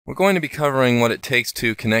We're going to be covering what it takes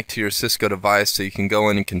to connect to your Cisco device so you can go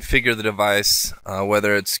in and configure the device,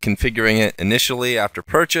 whether it's configuring it initially after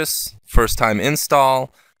purchase, first time install,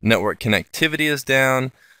 network connectivity is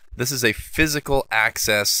down. This is a physical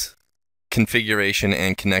access configuration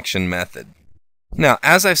and connection method. Now,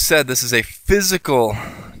 as I've said, this is a physical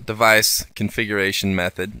device configuration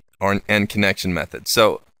method and connection method.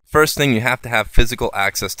 So first thing, you have to have physical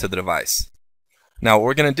access to the device. Now what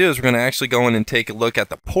we're going to do is we're going to actually go in and take a look at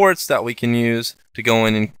the ports that we can use to go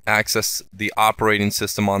in and access the operating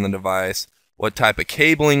system on the device, what type of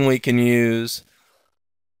cabling we can use,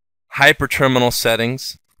 HyperTerminal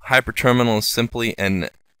settings. HyperTerminal is simply an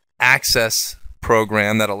access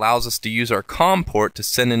program that allows us to use our COM port to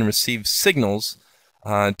send and receive signals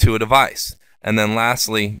to a device. And then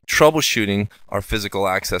lastly, troubleshooting our physical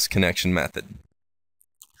access connection method.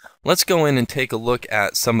 Let's go in and take a look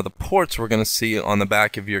at some of the ports we're going to see on the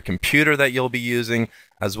back of your computer that you'll be using,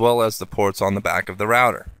 as well as the ports on the back of the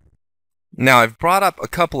router. Now, I've brought up a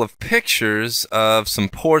couple of pictures of some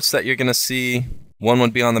ports that you're going to see. One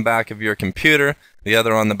would be on the back of your computer, the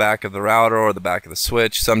other on the back of the router or the back of the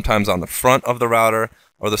switch, sometimes on the front of the router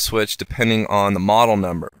or the switch, depending on the model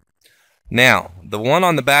number. Now, the one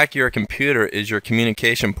on the back of your computer is your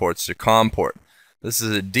communication ports, your COM port. This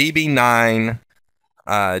is a DB9,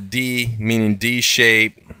 D meaning D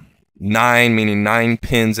shape, 9 meaning 9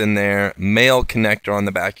 pins in there, male connector on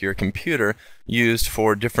the back of your computer, used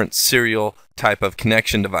for different serial type of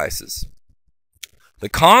connection devices. The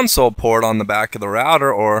console port on the back of the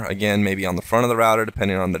router, or again maybe on the front of the router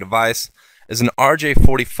depending on the device, is an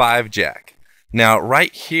RJ45 jack. Now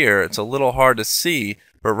right here, it's a little hard to see,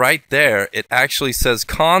 but right there it actually says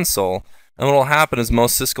console, and what will happen is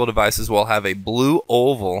most Cisco devices will have a blue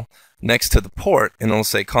oval next to the port and it'll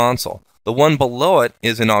say console. The one below it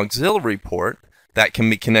is an auxiliary port that can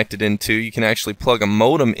be connected into. You can actually plug a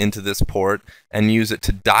modem into this port and use it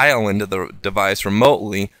to dial into the device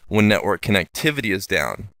remotely when network connectivity is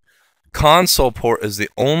down. Console port is the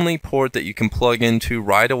only port that you can plug into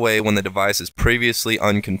right away when the device is previously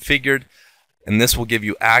unconfigured, and this will give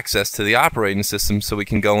you access to the operating system so we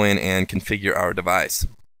can go in and configure our device.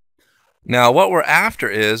 Now what we're after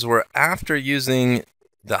is we're after using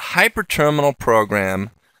the HyperTerminal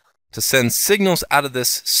program to send signals out of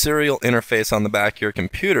this serial interface on the back of your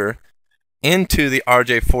computer into the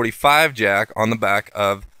RJ45 jack on the back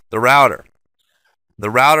of the router.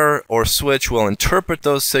 The router or switch will interpret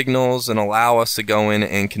those signals and allow us to go in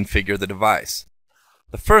and configure the device.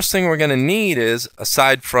 The first thing we're going to need is,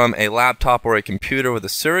 aside from a laptop or a computer with a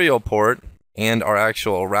serial port and our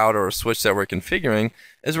actual router or switch that we're configuring,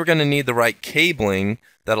 is we're going to need the right cabling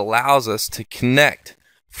that allows us to connect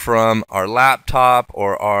from our laptop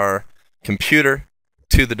or our computer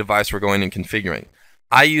to the device we're going and configuring.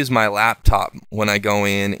 I use my laptop when I go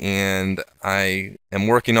in and I am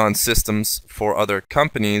working on systems for other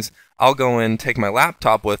companies. I'll go in, take my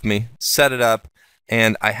laptop with me, set it up,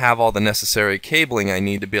 and I have all the necessary cabling I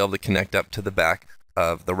need to be able to connect up to the back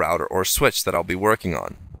of the router or switch that I'll be working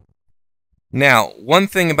on. Now, one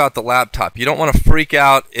thing about the laptop, you don't want to freak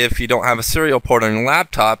out if you don't have a serial port on your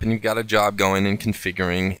laptop and you've got a job going and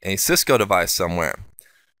configuring a Cisco device somewhere.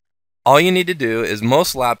 All you need to do is,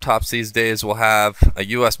 most laptops these days will have a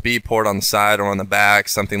USB port on the side or on the back,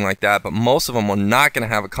 something like that, but most of them are not going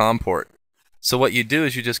to have a COM port. So what you do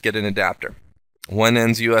is you just get an adapter. One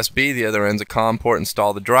end's USB, the other end's a COM port,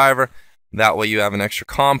 install the driver. That way you have an extra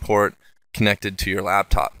COM port connected to your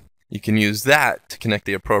laptop. You can use that to connect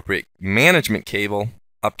the appropriate management cable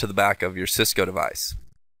up to the back of your Cisco device.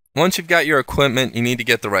 Once you've got your equipment, you need to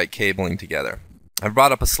get the right cabling together. I've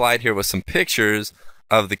brought up a slide here with some pictures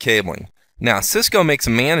of the cabling. Now, Cisco makes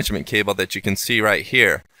a management cable that you can see right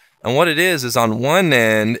here. And what it is on one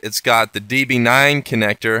end, it's got the DB9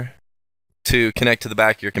 connector to connect to the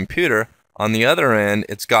back of your computer. On the other end,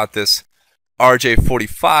 it's got this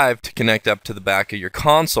RJ45 to connect up to the back of your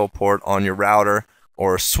console port on your router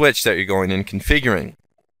or a switch that you're going in configuring.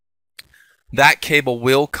 That cable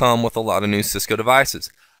will come with a lot of new Cisco devices.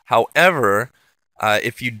 However,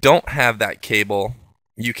 if you don't have that cable,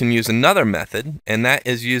 you can use another method, and that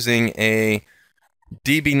is using a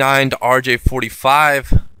DB9 to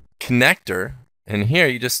RJ45 connector. And here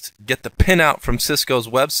you just get the pin out from Cisco's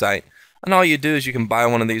website, and all you do is you can buy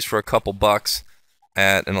one of these for a couple bucks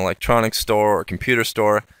at an electronics store or computer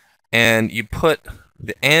store, and you put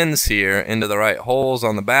the ends here into the right holes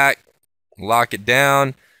on the back, lock it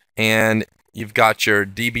down, and you've got your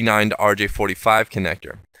DB9 to RJ45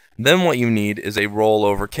 connector. Then what you need is a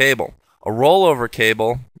rollover cable. A rollover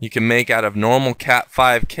cable you can make out of normal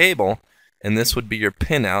Cat5 cable, and this would be your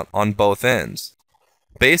pinout on both ends.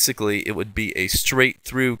 Basically, it would be a straight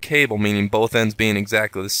through cable, meaning both ends being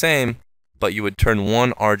exactly the same, but you would turn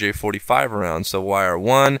one RJ45 around. So wire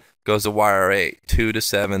 1 goes to wire 8, 2 to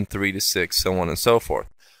 7, 3 to 6, so on and so forth.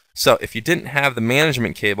 So if you didn't have the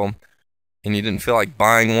management cable and you didn't feel like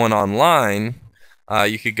buying one online,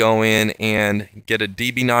 you could go in and get a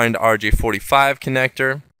DB9 to RJ45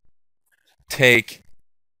 connector, take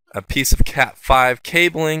a piece of Cat5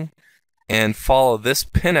 cabling, and follow this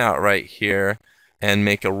pin out right here and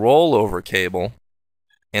make a rollover cable,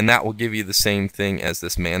 and that will give you the same thing as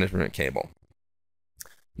this management cable.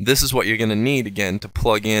 This is what you're going to need again to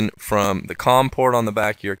plug in from the COM port on the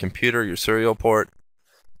back of your computer, your serial port,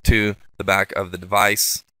 to the back of the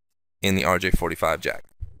device in the RJ45 jack.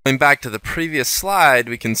 Going back to the previous slide,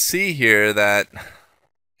 we can see here that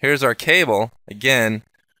here's our cable. Again,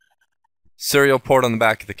 serial port on the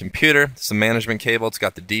back of the computer. It's a management cable. It's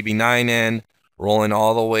got the DB9 end rolling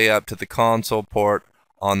all the way up to the console port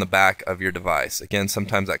on the back of your device. Again,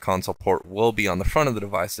 sometimes that console port will be on the front of the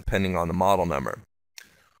device depending on the model number.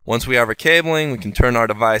 Once we have our cabling, we can turn our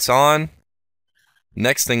device on.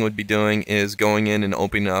 Next thing we'd be doing is going in and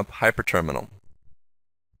opening up HyperTerminal.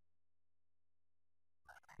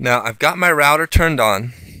 Now I've got my router turned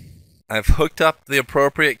on. I've hooked up the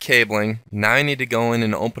appropriate cabling. Now I need to go in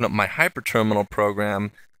and open up my HyperTerminal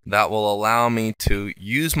program that will allow me to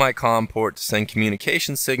use my COM port to send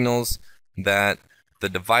communication signals that the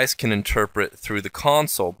device can interpret through the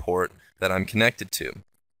console port that I'm connected to.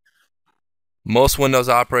 Most Windows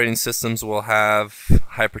operating systems will have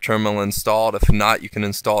HyperTerminal installed. If not, you can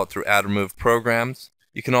install it through add remove programs.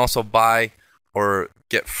 You can also buy or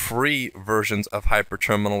get free versions of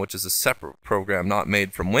HyperTerminal, which is a separate program not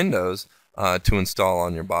made from Windows, to install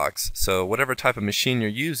on your box. So whatever type of machine you're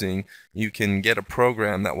using, you can get a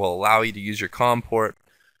program that will allow you to use your COM port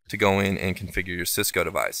to go in and configure your Cisco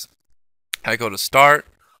device. I go to Start,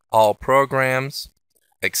 All Programs,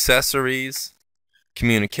 Accessories,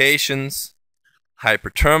 Communications,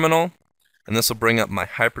 HyperTerminal, and this will bring up my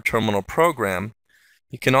HyperTerminal program.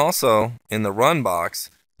 You can also, in the Run box,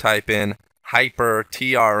 type in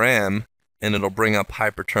HyperTRM and it'll bring up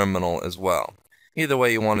HyperTerminal as well. Either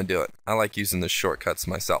way you want to do it. I like using the shortcuts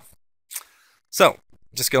myself. So,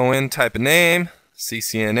 just go in, type a name,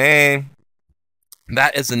 CCNA.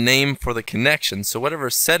 That is a name for the connection. So whatever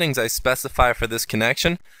settings I specify for this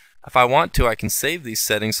connection, if I want to, I can save these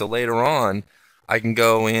settings so later on I can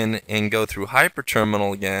go in and go through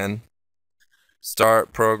HyperTerminal again,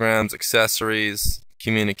 Start, Programs, Accessories,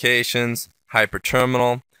 Communications,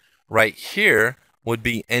 HyperTerminal. Right here would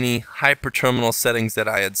be any HyperTerminal settings that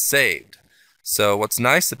I had saved. So what's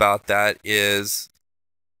nice about that is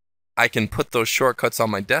I can put those shortcuts on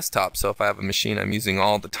my desktop. So if I have a machine I'm using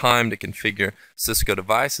all the time to configure Cisco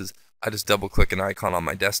devices, I just double click an icon on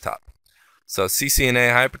my desktop. So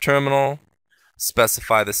CCNA HyperTerminal,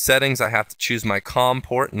 specify the settings. I have to choose my COM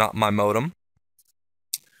port, not my modem.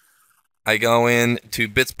 I go in to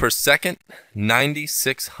bits per second,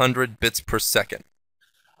 9600 bits per second.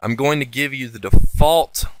 I'm going to give you the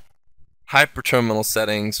default HyperTerminal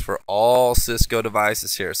settings for all Cisco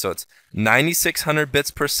devices here. So it's 9600 bits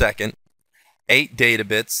per second, 8 data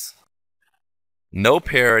bits, no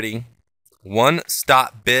parity, 1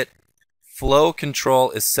 stop bit, flow control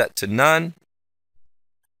is set to none,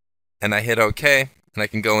 and I hit OK, and I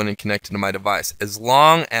can go in and connect it to my device as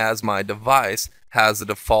long as my device has the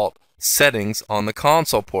default settings on the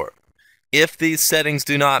console port. If these settings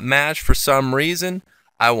do not match for some reason,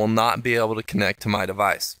 I will not be able to connect to my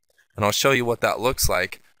device. And I'll show you what that looks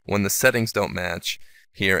like when the settings don't match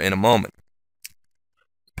here in a moment.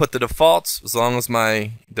 Put the defaults. As long as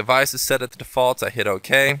my device is set at the defaults, I hit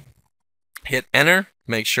OK. Hit enter,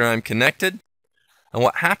 make sure I'm connected. And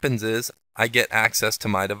what happens is I get access to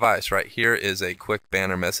my device. Right here is a quick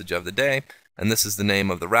banner message of the day, and this is the name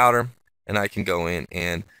of the router, and I can go in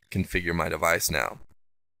and configure my device now.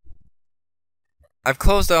 I've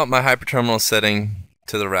closed out my HyperTerminal setting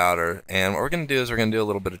to the router, and what we're going to do is we're going to do a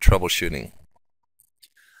little bit of troubleshooting.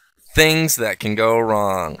 Things that can go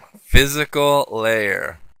wrong. Physical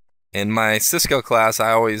layer. In my Cisco class,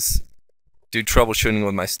 I always do troubleshooting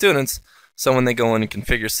with my students, so when they go in and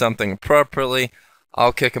configure something appropriately,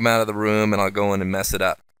 I'll kick them out of the room and I'll go in and mess it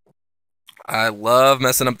up. I love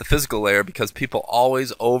messing up the physical layer because people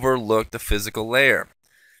always overlook the physical layer.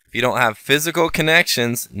 If you don't have physical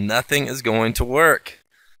connections, nothing is going to work.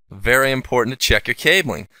 Very important to check your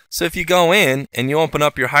cabling. So if you go in and you open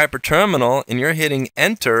up your HyperTerminal and you're hitting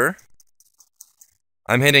enter,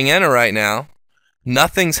 I'm hitting enter right now,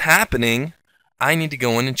 nothing's happening. I need to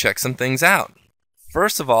go in and check some things out.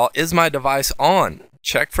 First of all, is my device on?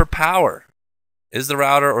 Check for power. Is the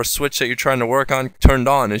router or switch that you're trying to work on turned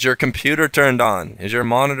on? Is your computer turned on? Is your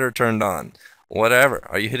monitor turned on? Whatever.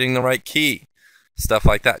 Are you hitting the right key? Stuff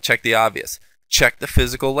like that. Check the obvious. Check the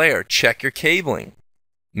physical layer. Check your cabling.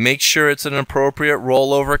 Make sure it's an appropriate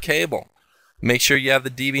rollover cable. Make sure you have the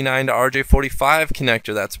DB9 to RJ45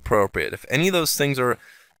 connector that's appropriate. If any of those things are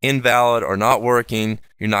invalid or not working,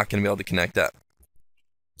 you're not going to be able to connect up.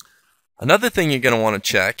 Another thing you're going to want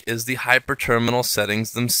to check is the HyperTerminal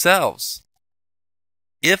settings themselves.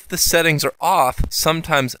 If the settings are off,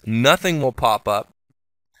 sometimes nothing will pop up,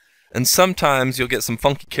 and sometimes you'll get some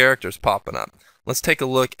funky characters popping up. Let's take a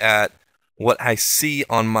look at what I see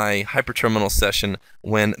on my HyperTerminal session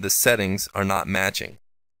when the settings are not matching.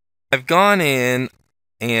 I've gone in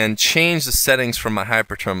and changed the settings for my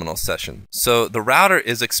HyperTerminal session. So the router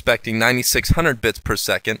is expecting 9600 bits per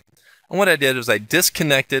second, and what I did was I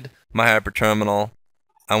disconnected my HyperTerminal.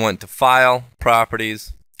 I went to File,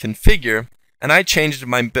 Properties, Configure, and I changed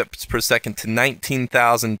my bits per second to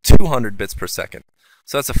 19,200 bits per second.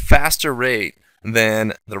 So that's a faster rate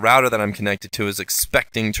than the router that I'm connected to is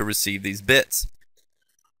expecting to receive these bits.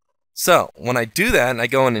 So when I do that and I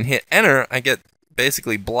go in and hit enter, I get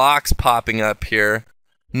basically blocks popping up here,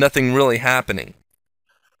 nothing really happening.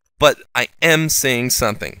 But I am seeing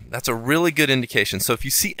something. That's a really good indication. So if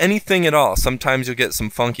you see anything at all, sometimes you'll get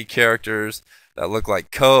some funky characters that look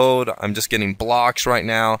like code. I'm just getting blocks right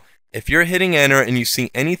now. If you're hitting enter and you see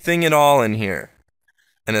anything at all in here,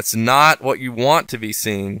 and it's not what you want to be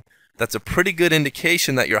seeing, that's a pretty good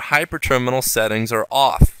indication that your HyperTerminal settings are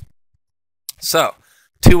off. So,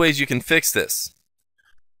 two ways you can fix this.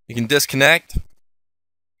 You can disconnect,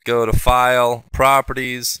 go to File,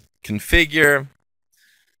 Properties, Configure.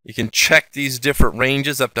 You can check these different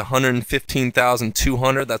ranges up to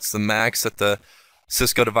 115,200. That's the max that the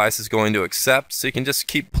Cisco device is going to accept. So you can just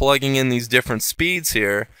keep plugging in these different speeds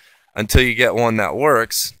here until you get one that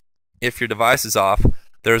works if your device is off.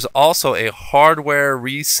 There's also a hardware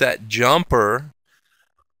reset jumper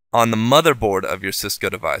on the motherboard of your Cisco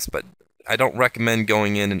device, but I don't recommend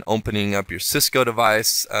going in and opening up your Cisco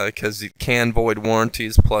device because it can void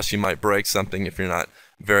warranties, plus you might break something if you're not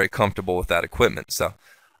very comfortable with that equipment. So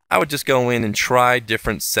I would just go in and try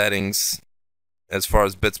different settings as far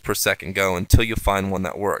as bits per second go until you find one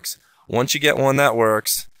that works. Once you get one that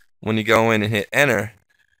works, when you go in and hit enter,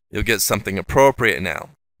 you'll get something appropriate now.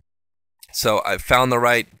 So I've found the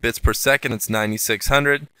right bits per second. It's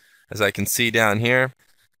 9600, as I can see down here.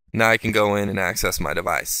 Now I can go in and access my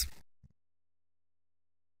device.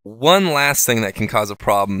 One last thing that can cause a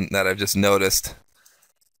problem that I've just noticed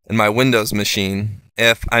in my Windows machine,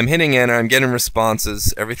 if I'm hitting enter, I'm getting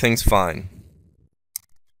responses, everything's fine.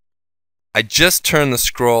 I just turned the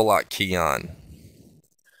scroll lock key on.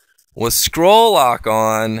 With scroll lock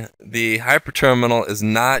on, the HyperTerminal is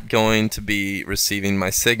not going to be receiving my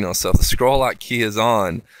signal. So if the scroll lock key is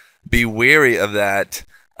on, be wary of that.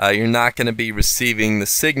 You're not going to be receiving the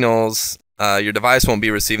signals. Your device won't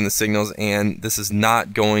be receiving the signals, and this is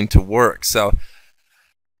not going to work. So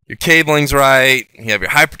your cabling's right, you have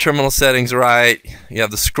your HyperTerminal settings right, you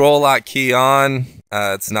have the scroll lock key on.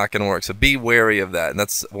 It's not going to work. So be wary of that. And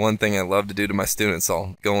that's one thing I love to do to my students.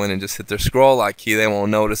 I'll go in and just hit their scroll lock key. They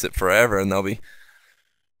won't notice it forever, and they'll be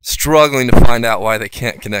struggling to find out why they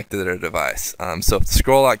can't connect to their device. So if the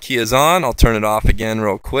scroll lock key is on, I'll turn it off again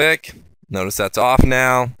real quick. Notice that's off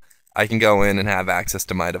now. I can go in and have access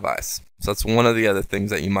to my device. So that's one of the other things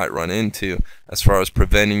that you might run into as far as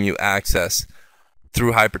preventing you access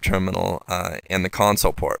through HyperTerminal and the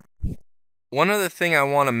console port. One other thing I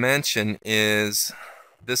want to mention is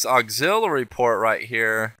this auxiliary port right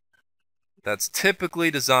here that's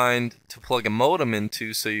typically designed to plug a modem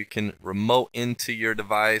into so you can remote into your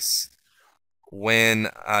device when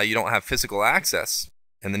you don't have physical access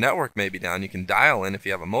and the network may be down. You can dial in if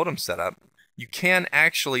you have a modem set up. You can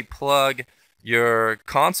actually plug your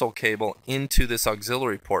console cable into this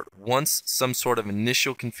auxiliary port once some sort of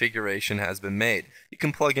initial configuration has been made. You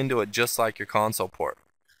can plug into it just like your console port.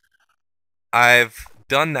 I've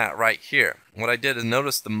done that right here. What I did is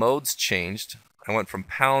notice the modes changed. I went from #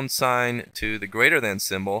 to the greater than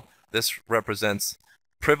symbol. This represents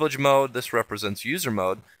privilege mode, this represents user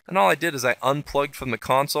mode, and all I did is I unplugged from the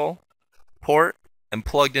console port and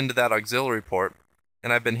plugged into that auxiliary port,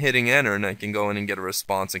 and I've been hitting enter, and I can go in and get a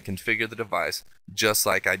response and configure the device just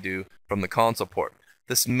like I do from the console port.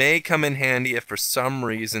 This may come in handy if for some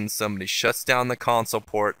reason somebody shuts down the console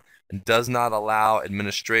port and does not allow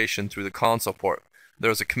administration through the console port.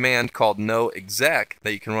 There's a command called no exec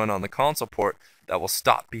that you can run on the console port that will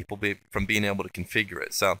stop people from being able to configure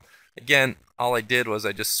it. So again, all I did was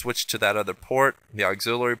I just switched to that other port, the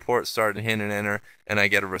auxiliary port, started hitting enter, and I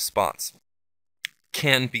get a response.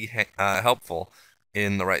 can be helpful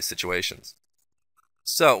in the right situations.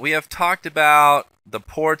 So we have talked about the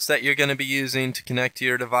ports that you're going to be using to connect to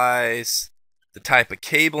your device, the type of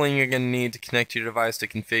cabling you're going to need to connect to your device to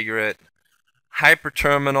configure it,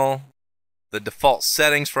 HyperTerminal, the default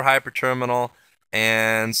settings for HyperTerminal,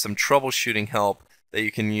 and some troubleshooting help that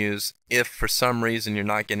you can use if for some reason you're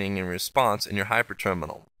not getting a response in your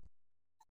HyperTerminal.